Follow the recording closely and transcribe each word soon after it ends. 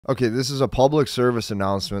Okay, this is a public service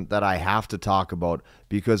announcement that I have to talk about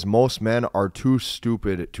because most men are too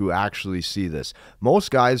stupid to actually see this. Most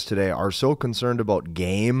guys today are so concerned about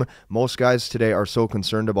game. Most guys today are so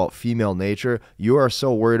concerned about female nature. You are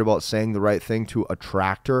so worried about saying the right thing to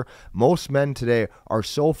attract her. Most men today are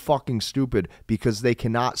so fucking stupid because they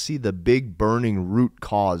cannot see the big burning root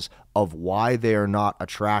cause of why they are not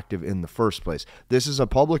attractive in the first place. This is a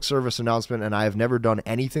public service announcement, and I have never done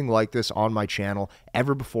anything like this on my channel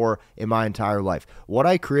ever before in my entire life. What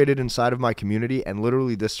I created inside of my community, and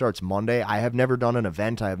literally this starts Monday, I have never done an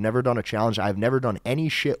event, I have never done a challenge, I have never done any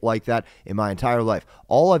shit like that in my entire life.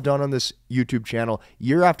 All I've done on this YouTube channel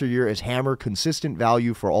year after year is hammer consistent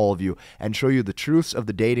value for all of you and show you the truths of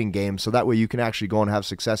the dating game so that way you can actually go and have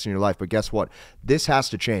success in your life. But guess what? This has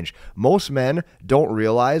to change. Most men don't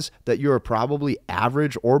realize that you are probably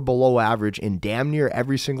average or below average in damn near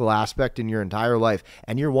every single aspect in your entire life,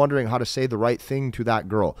 and you're wondering how to say the right thing to that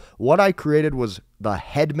girl. What I created was the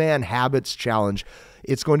Headman Habits Challenge.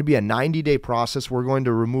 It's going to be a 90-day process. We're going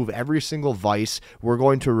to remove every single vice. We're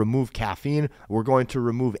going to remove caffeine. We're going to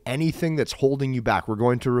remove anything that's holding you back. We're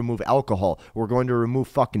going to remove alcohol. We're going to remove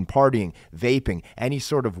fucking partying, vaping, any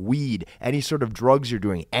sort of weed, any sort of drugs you're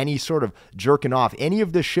doing, any sort of jerking off, any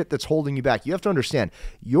of this shit that's holding you back. You have to understand,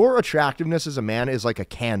 your attractiveness as a man is like a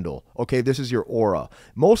candle. Okay, this is your aura.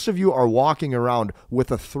 Most of you are walking around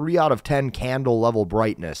with a 3 out of 10 candle level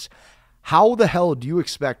brightness. How the hell do you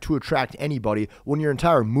expect to attract anybody when your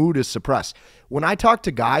entire mood is suppressed? When I talk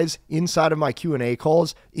to guys inside of my Q&A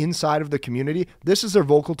calls, inside of the community, this is their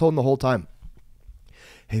vocal tone the whole time.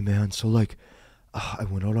 Hey man, so I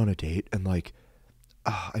went out on a date and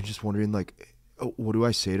I'm just wondering what do I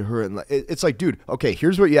say to her? And it's like, dude, okay,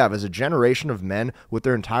 here's what you have as a generation of men with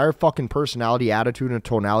their entire fucking personality, attitude, and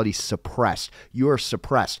tonality suppressed. You are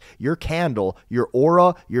suppressed. Your candle, your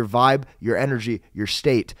aura, your vibe, your energy, your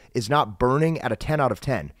state is not burning at a 10 out of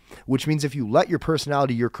 10. Which means if you let your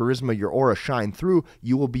personality, your charisma, your aura shine through,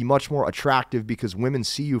 you will be much more attractive because women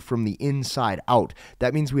see you from the inside out.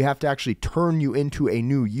 That means we have to actually turn you into a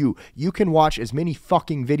new you. You can watch as many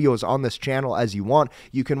fucking videos on this channel as you want.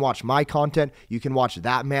 You can watch my content. You can watch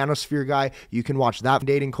that manosphere guy. You can watch that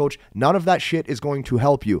dating coach. None of that shit is going to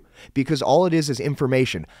help you because all it is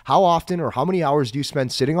information. How often or how many hours do you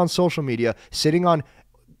spend sitting on social media, sitting on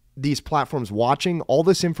these platforms watching all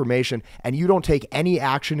this information, and you don't take any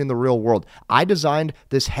action in the real world? I designed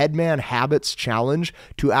this Headman Habits Challenge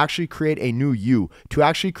to actually create a new you, to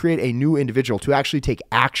actually create a new individual, to actually take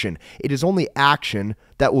action. It is only action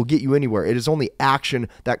that will get you anywhere. It is only action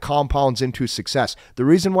that compounds into success. The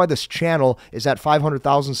reason why this channel is at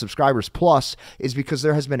 500,000 subscribers plus is because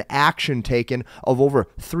there has been action taken of over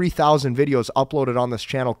 3,000 videos uploaded on this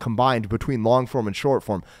channel combined between long form and short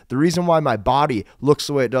form. The reason why my body looks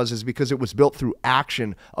the way it does is because it was built through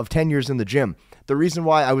action of 10 years in the gym. The reason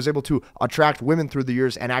why I was able to attract women through the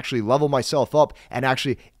years and actually level myself up and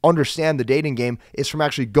actually understand the dating game is from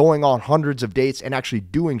actually going on hundreds of dates and actually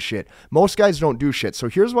doing shit. Most guys don't do shit. So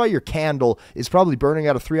here's why your candle is probably burning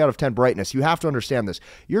at a 3 out of 10 brightness. You have to understand this.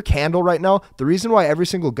 Your candle right now, the reason why every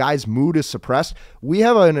single guy's mood is suppressed, we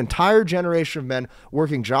have an entire generation of men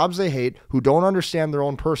working jobs they hate, who don't understand their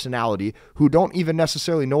own personality, who don't even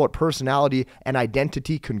necessarily know what personality and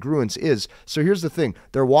identity congruence is. So here's the thing.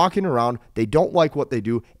 They're walking around. They don't like what they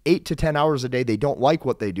do. 8 to 10 hours a day, they don't like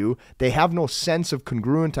what they do. They have no sense of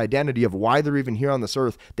congruent identity of why they're even here on this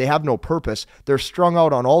earth. They have no purpose. They're strung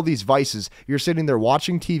out on all these vices. You're sitting there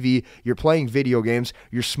watching TV, you're playing video games,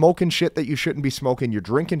 you're smoking shit that you shouldn't be smoking, you're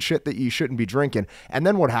drinking shit that you shouldn't be drinking. And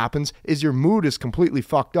then what happens is your mood is completely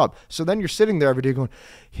fucked up. So then you're sitting there every day going,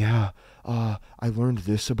 yeah, I learned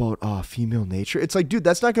this about female nature. It's like, dude,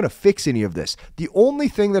 that's not going to fix any of this. The only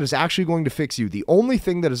thing that is actually going to fix you, the only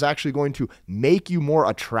thing that is actually going to make you more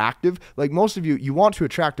attractive, like most of you, you want to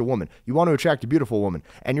attract a woman. You want to attract a beautiful woman.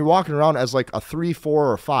 And you're walking around as like a 3,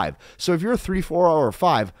 4, or 5. So if you're a 3, 4, or a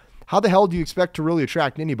 5, how the hell do you expect to really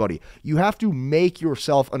attract anybody? You have to make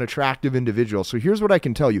yourself an attractive individual. So here's what I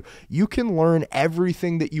can tell you. You can learn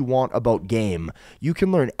everything that you want about game. You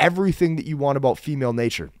can learn everything that you want about female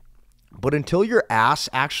nature. But until your ass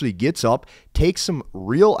actually gets up, takes some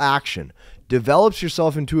real action, develops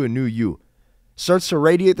yourself into a new you, starts to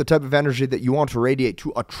radiate the type of energy that you want to radiate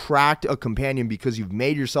to attract a companion because you've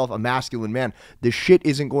made yourself a masculine man, this shit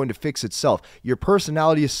isn't going to fix itself. Your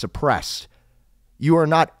personality is suppressed. You are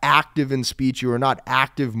not active in speech. You are not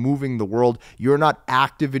active moving the world. You are not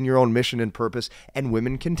active in your own mission and purpose, and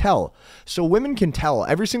women can tell. So women can tell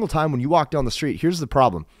every single time when you walk down the street. Here's the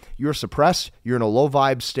problem. You're suppressed. You're in a low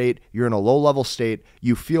vibe state. You're in a low level state.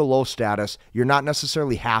 You feel low status. You're not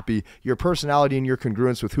necessarily happy. Your personality and your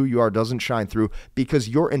congruence with who you are doesn't shine through because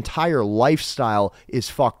your entire lifestyle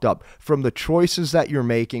is fucked up. From the choices that you're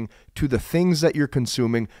making, to the things that you're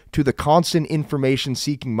consuming, to the constant information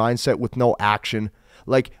seeking mindset with no action.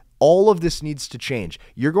 Like, all of this needs to change.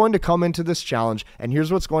 You're going to come into this challenge, and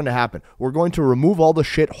here's what's going to happen. We're going to remove all the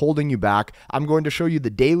shit holding you back. I'm going to show you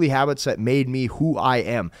the daily habits that made me who I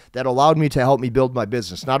am, that allowed me to help me build my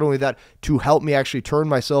business. Not only that, to help me actually turn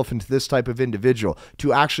myself into this type of individual,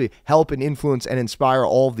 to actually help and influence and inspire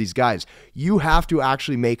all of these guys. You have to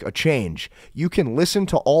actually make a change. You can listen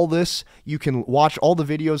to all this. You can watch all the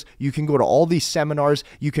videos. You can go to all these seminars.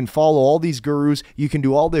 You can follow all these gurus. You can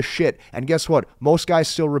do all this shit. And guess what? Most guys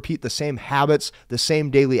still repeat the same habits, the same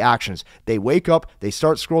daily actions. They wake up, they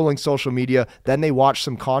start scrolling social media, then they watch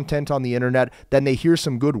some content on the internet, then they hear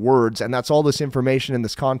some good words, and that's all this information and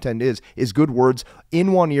this content is good words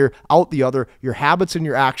in one ear, out the other. Your habits and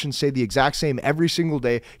your actions say the exact same every single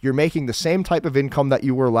day. You're making the same type of income that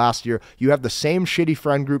you were last year. You have the same shitty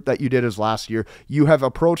friend group that you did as last year. You have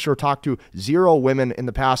approached or talked to 0 women in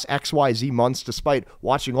the past XYZ months despite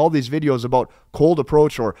watching all these videos about cold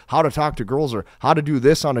approach or how to talk to girls or how to do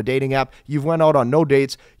this on a dating app. You've went out on no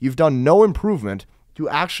dates. You've done no improvement to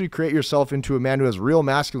actually create yourself into a man who has real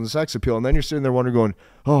masculine sex appeal. And then you're sitting there wondering going,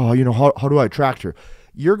 oh, how do I attract her?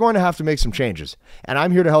 You're going to have to make some changes. And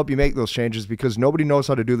I'm here to help you make those changes because nobody knows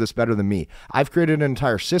how to do this better than me. I've created an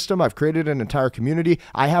entire system. I've created an entire community.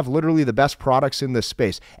 I have literally the best products in this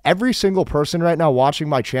space. Every single person right now watching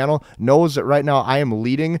my channel knows that right now I am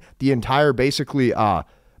leading the entire basically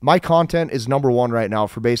my content is number one right now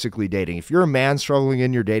for basically dating. If you're a man struggling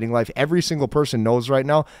in your dating life, every single person knows right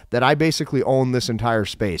now that I basically own this entire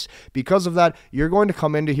space. Because of that, you're going to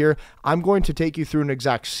come into here. I'm going to take you through an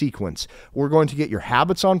exact sequence. We're going to get your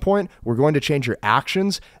habits on point. We're going to change your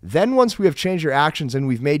actions. Then once we have changed your actions and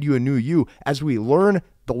we've made you a new you, as we learn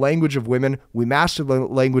the language of women, we master the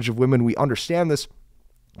language of women, we understand this,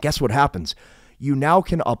 guess what happens? You now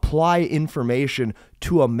can apply information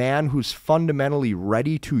to a man who's fundamentally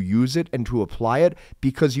ready to use it and to apply it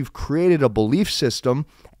because you've created a belief system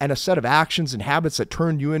and a set of actions and habits that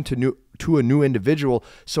turn you into a new individual.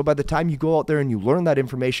 So by the time you go out there and you learn that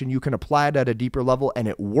information, you can apply it at a deeper level and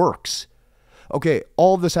it works. Okay,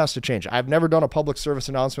 all of this has to change. I've never done a public service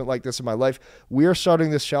announcement like this in my life. We are starting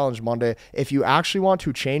this challenge Monday. If you actually want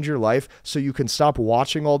to change your life so you can stop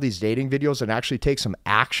watching all these dating videos and actually take some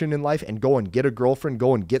action in life and go and get a girlfriend,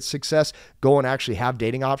 go and get success, go and actually have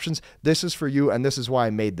dating options, this is for you and this is why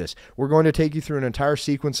I made this. We're going to take you through an entire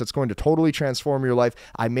sequence that's going to totally transform your life.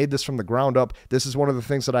 I made this from the ground up. This is one of the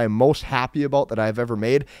things that I am most happy about that I've ever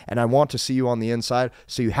made, and I want to see you on the inside,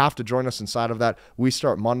 so you have to join us inside of that. We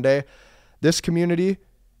start Monday. This community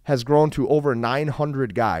has grown to over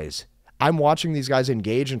 900 guys. I'm watching these guys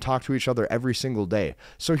engage and talk to each other every single day.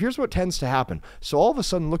 So here's what tends to happen. So all of a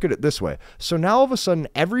sudden, look at it this way. So now all of a sudden,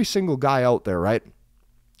 every single guy out there, right?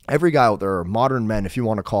 Every guy out there, are modern men, if you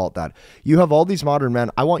want to call it that. You have all these modern men.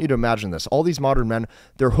 I want you to imagine this. All these modern men,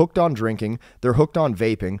 they're hooked on drinking. They're hooked on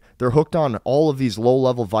vaping. They're hooked on all of these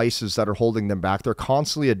low-level vices that are holding them back. They're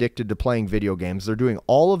constantly addicted to playing video games. They're doing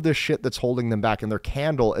all of this shit that's holding them back, and their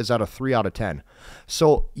candle is at a 3 out of 10.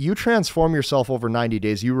 So you transform yourself over 90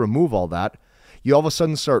 days. You remove all that. You all of a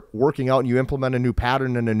sudden start working out, and you implement a new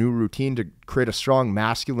pattern and a new routine to create a strong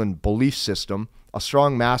masculine belief system, a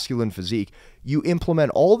strong masculine physique. You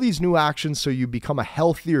implement all these new actions so you become a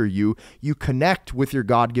healthier you. You connect with your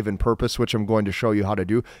God-given purpose, which I'm going to show you how to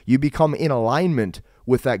do. You become in alignment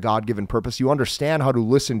with that God-given purpose. You understand how to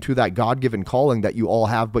listen to that God-given calling that you all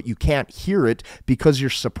have, but you can't hear it because you're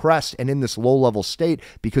suppressed and in this low-level state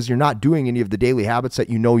because you're not doing any of the daily habits that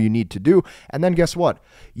you know you need to do. And then guess what?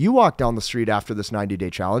 You walk down the street after this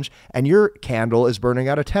 90-day challenge and your candle is burning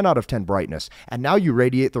at a 10 out of 10 brightness. And now you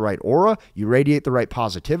radiate the right aura. You radiate the right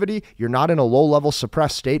positivity. You're not in a low-level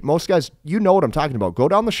suppressed state. Most guys, you know what I'm talking about. Go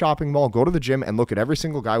down the shopping mall, go to the gym, and look at every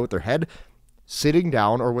single guy with their head sitting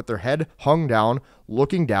down or with their head hung down,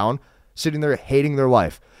 looking down, sitting there hating their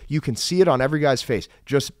life. You can see it on every guy's face,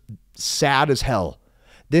 just sad as hell.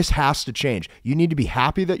 This has to change. You need to be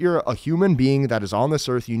happy that you're a human being that is on this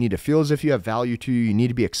earth. You need to feel as if you have value to you. You need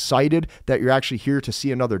to be excited that you're actually here to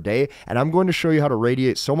see another day. And I'm going to show you how to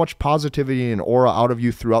radiate so much positivity and aura out of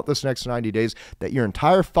you throughout this next 90 days that your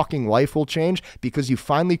entire fucking life will change because you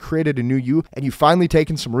finally created a new you and you've finally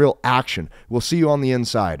taken some real action. We'll see you on the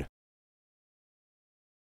inside.